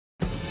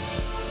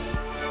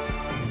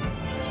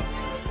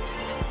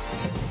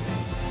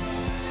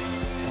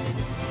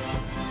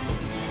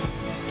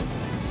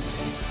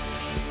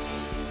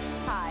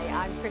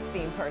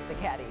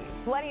Persichetti.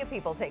 Plenty of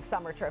people take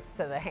summer trips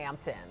to the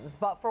Hamptons,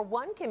 but for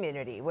one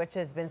community which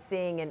has been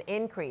seeing an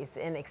increase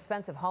in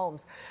expensive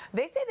homes,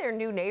 they say their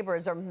new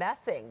neighbors are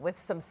messing with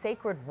some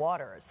sacred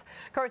waters.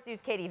 Coast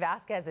News' Katie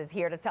Vasquez is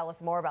here to tell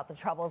us more about the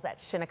troubles at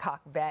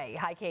Shinnecock Bay.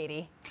 Hi,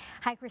 Katie.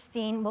 Hi,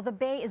 Christine. Well, the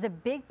Bay is a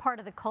big part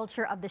of the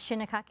culture of the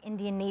Shinnecock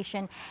Indian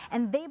Nation,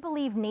 and they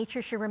believe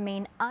nature should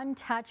remain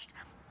untouched,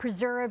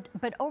 preserved,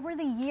 but over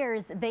the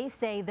years, they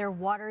say their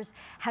waters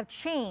have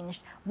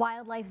changed.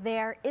 Wildlife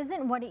there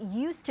isn't what it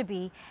used to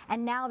be,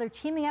 and now they're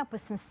teaming up with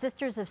some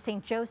Sisters of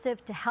St.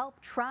 Joseph to help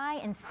try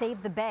and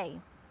save the bay.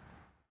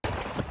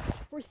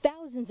 For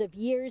thousands of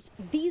years,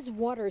 these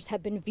waters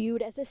have been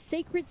viewed as a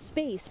sacred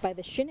space by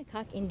the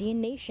Shinnecock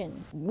Indian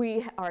Nation.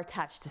 We are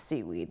attached to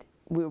seaweed.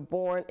 We were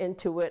born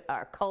into it.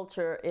 Our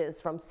culture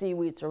is from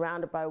seaweed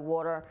surrounded by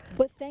water.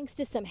 But thanks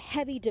to some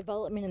heavy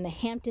development in the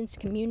Hamptons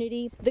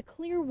community, the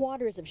clear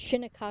waters of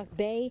Shinnecock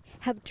Bay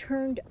have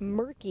turned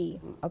murky.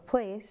 A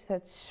place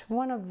that's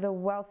one of the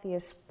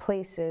wealthiest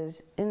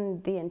places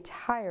in the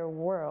entire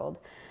world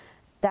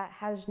that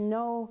has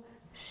no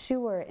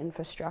sewer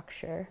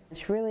infrastructure.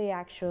 It's really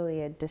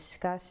actually a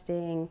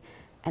disgusting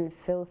and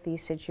filthy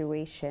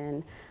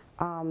situation.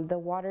 The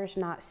water's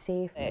not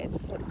safe.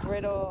 It's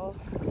brittle.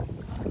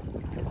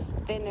 It's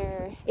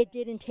thinner. It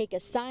didn't take a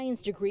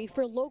science degree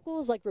for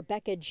locals like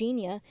Rebecca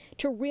Genia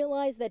to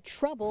realize that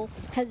trouble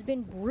has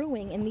been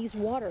brewing in these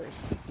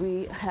waters.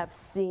 We have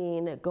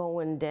seen it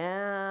going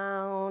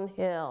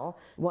downhill.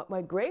 What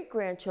my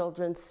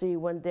great-grandchildren see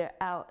when they're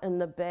out in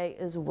the bay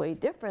is way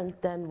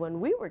different than when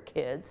we were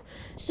kids.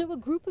 So a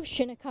group of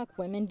Shinnecock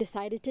women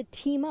decided to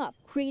team up,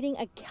 creating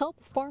a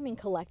kelp farming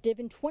collective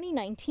in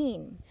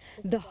 2019.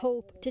 The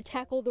hope to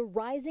tackle the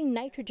rising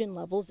nitrogen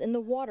levels in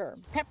the water.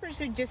 Peppers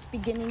are just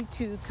beginning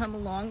to come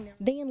along.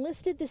 They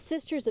enlisted the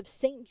Sisters of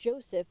St.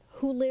 Joseph,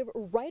 who live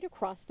right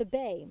across the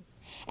bay,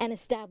 and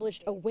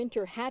established a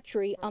winter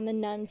hatchery on the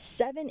Nuns'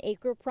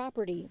 7-acre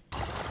property.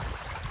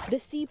 The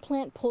sea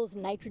plant pulls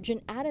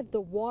nitrogen out of the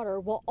water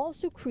while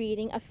also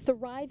creating a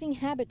thriving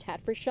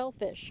habitat for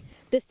shellfish.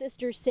 The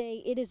sisters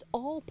say it is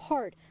all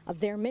part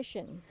of their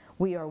mission.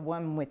 We are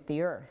one with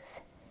the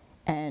earth,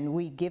 and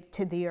we give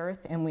to the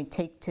earth and we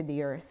take to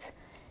the earth.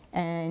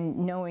 And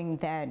knowing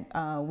that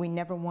we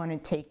never want to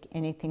take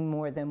anything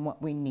more than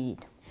what we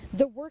need.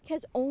 The work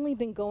has only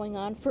been going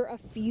on for a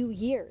few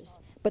years,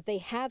 but they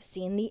have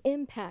seen the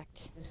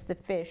impact. It's the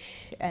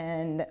fish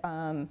and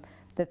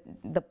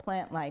the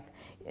plant life.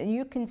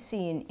 You can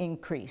see an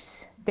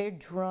increase. They're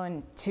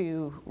drawn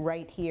to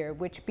right here,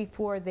 which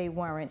before they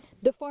weren't.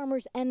 The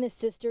farmers and the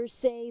sisters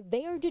say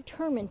they are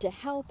determined to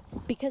help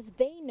because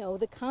they know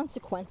the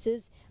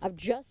consequences of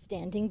just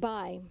standing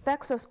by.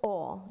 Affects us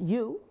all.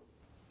 You,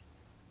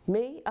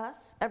 me,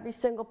 us, every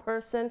single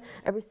person,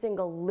 every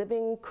single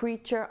living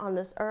creature on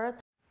this earth.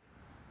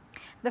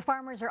 The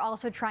farmers are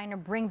also trying to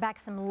bring back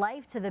some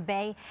life to the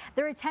bay.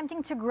 They're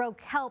attempting to grow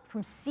kelp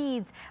from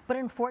seeds, but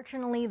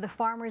unfortunately the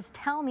farmers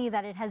tell me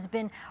that it has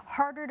been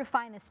harder to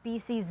find the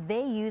species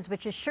they use,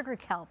 which is sugar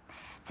kelp.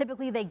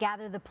 Typically they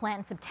gather the plant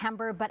in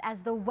September, but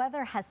as the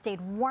weather has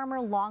stayed warmer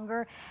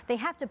longer, they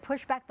have to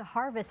push back the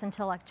harvest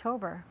until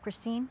October.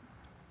 Christine?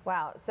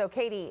 Wow. So,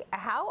 Katie,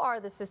 how are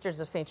the Sisters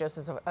of St.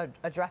 Joseph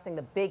addressing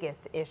the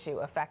biggest issue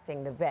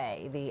affecting the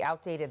bay, the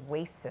outdated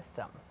waste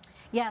system?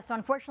 Yeah, so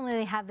unfortunately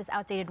they have this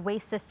outdated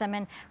waste system,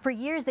 and for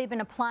years they've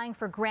been applying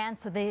for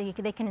grants so they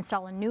can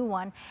install a new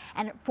one.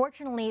 And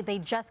fortunately, they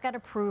just got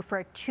approved for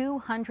a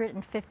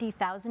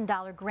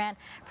 $250,000 grant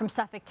from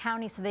Suffolk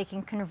County so they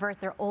can convert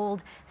their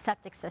old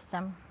septic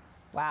system.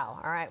 Wow.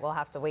 All right, we'll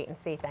have to wait and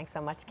see. Thanks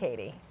so much,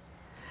 Katie.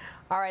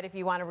 All right, if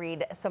you want to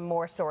read some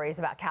more stories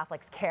about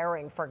Catholics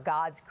caring for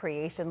God's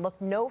creation, look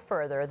no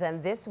further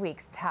than this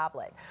week's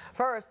tablet.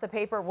 First, the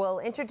paper will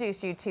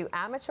introduce you to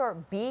amateur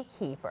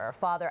beekeeper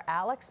Father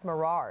Alex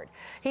Merard.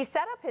 He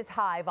set up his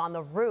hive on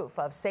the roof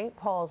of St.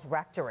 Paul's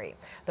Rectory.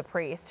 The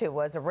priest, who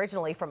was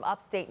originally from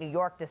upstate New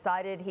York,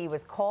 decided he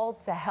was called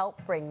to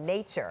help bring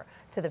nature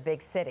to the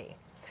big city.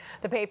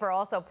 The paper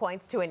also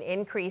points to an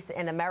increase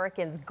in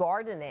Americans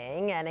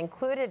gardening, and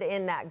included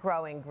in that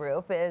growing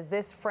group is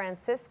this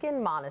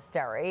Franciscan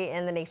monastery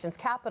in the nation's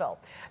capital.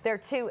 Their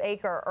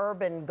 2-acre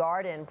urban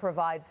garden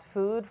provides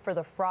food for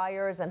the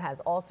friars and has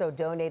also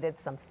donated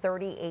some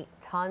 38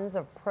 tons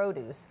of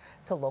produce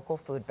to local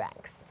food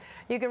banks.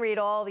 You can read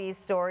all these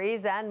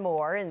stories and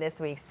more in this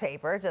week's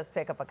paper. Just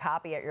pick up a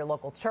copy at your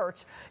local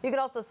church. You can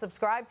also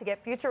subscribe to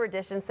get future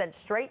editions sent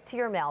straight to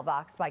your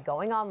mailbox by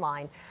going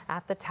online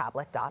at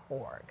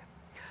thetablet.org.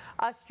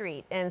 A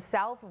street in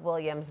South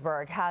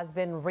Williamsburg has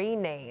been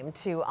renamed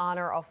to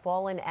honor a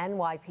fallen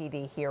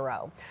NYPD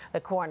hero. The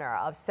corner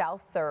of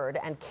South 3rd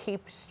and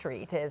Keep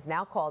Street is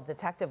now called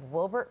Detective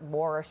Wilbert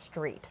Mora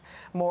Street.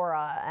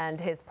 Mora and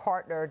his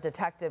partner,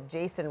 Detective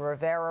Jason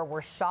Rivera,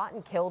 were shot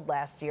and killed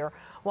last year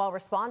while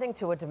responding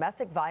to a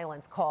domestic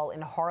violence call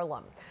in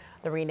Harlem.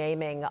 The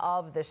renaming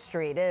of the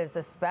street is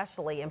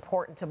especially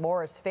important to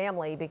Mora's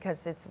family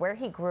because it's where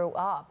he grew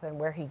up and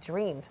where he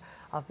dreamed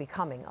of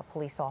becoming a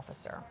police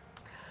officer.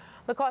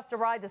 The cost to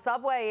ride the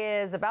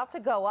subway is about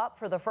to go up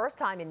for the first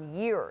time in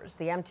years.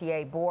 The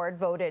MTA board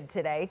voted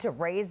today to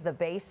raise the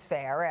base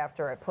fare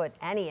after it put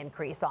any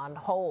increase on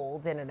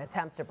hold in an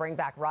attempt to bring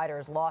back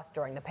riders lost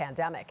during the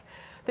pandemic.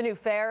 The new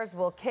fares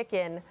will kick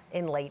in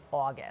late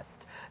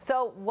August.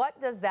 So what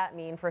does that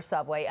mean for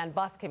subway and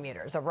bus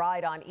commuters? A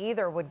ride on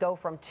either would go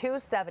from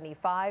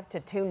 $2.75 to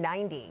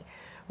 $2.90.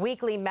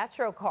 Weekly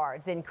Metro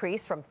cards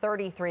increase from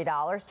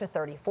 $33 to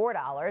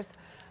 $34.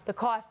 The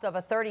cost of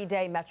a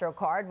 30-day Metro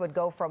card would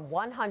go from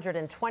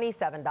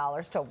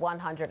 $127 to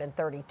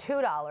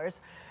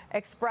 $132.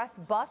 Express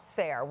bus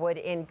fare would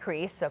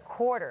increase a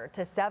quarter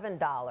to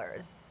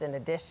 $7. In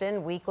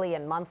addition, weekly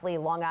and monthly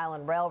Long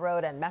Island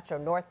Railroad and Metro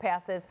North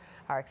passes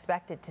are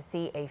expected to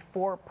see a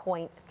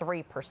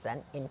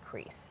 4.3%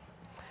 increase.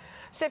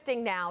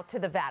 Shifting now to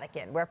the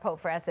Vatican, where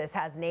Pope Francis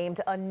has named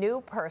a new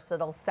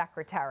personal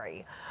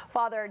secretary.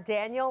 Father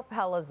Daniel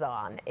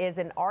Pelazon is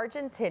an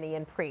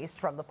Argentinian priest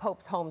from the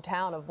Pope's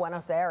hometown of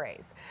Buenos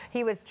Aires.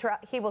 He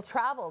will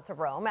travel to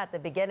Rome at the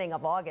beginning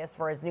of August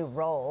for his new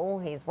role.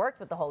 He's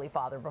worked with the Holy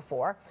Father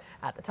before.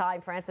 At the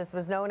time, Francis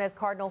was known as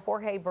Cardinal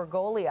Jorge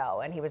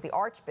Bergoglio, and he was the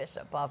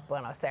Archbishop of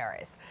Buenos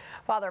Aires.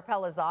 Father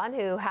Pelazon,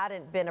 who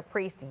hadn't been a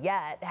priest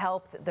yet,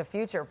 helped the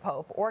future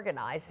Pope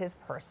organize his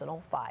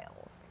personal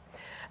files.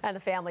 And the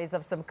families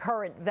of some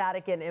current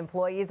Vatican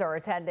employees are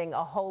attending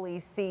a Holy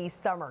See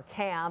summer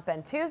camp,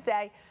 and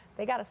Tuesday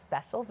they got a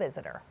special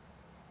visitor.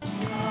 The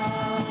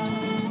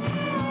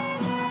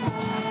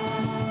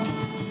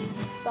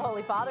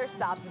Holy Father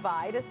stopped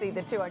by to see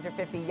the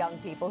 250 young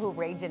people who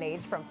range in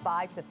age from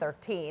 5 to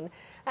 13,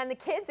 and the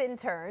kids in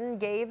turn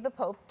gave the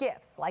Pope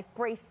gifts like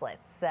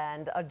bracelets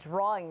and a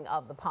drawing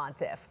of the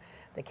pontiff.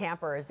 The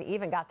campers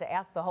even got to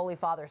ask the Holy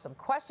Father some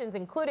questions,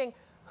 including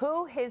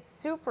who his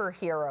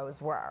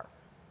superheroes were.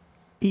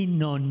 I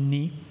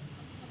nonni.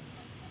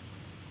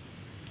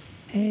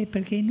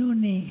 Perché i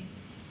nonni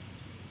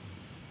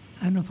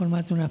hanno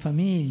formato una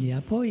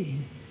famiglia,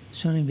 poi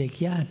sono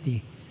invecchiati,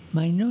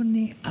 ma i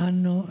nonni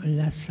hanno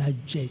la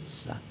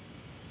saggezza.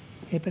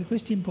 E per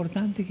questo è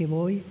importante che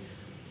voi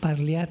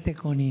parliate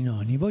con i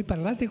nonni. Voi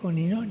parlate con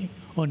i nonni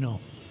o no?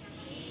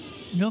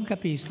 Non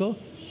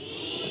capisco.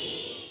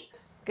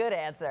 Good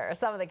answer.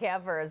 Some of the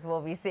campers will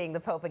be seeing the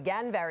Pope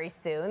again very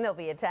soon. They'll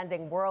be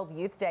attending World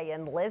Youth Day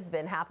in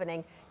Lisbon,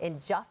 happening in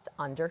just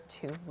under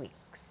 2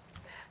 weeks.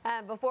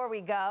 And before we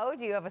go,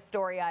 do you have a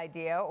story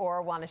idea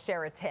or want to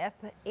share a tip?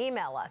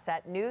 Email us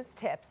at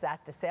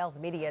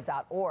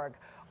newstips@desalesmedia.org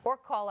or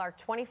call our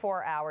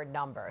 24-hour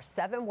number,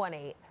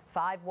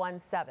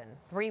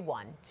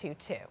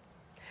 718-517-3122.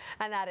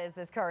 And that is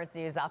this Currents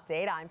News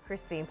Update. I'm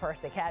Christine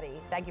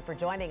Persichetti. Thank you for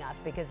joining us,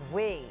 because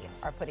we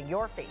are putting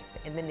your faith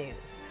in the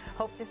news.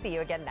 Hope to see you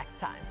again next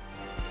time.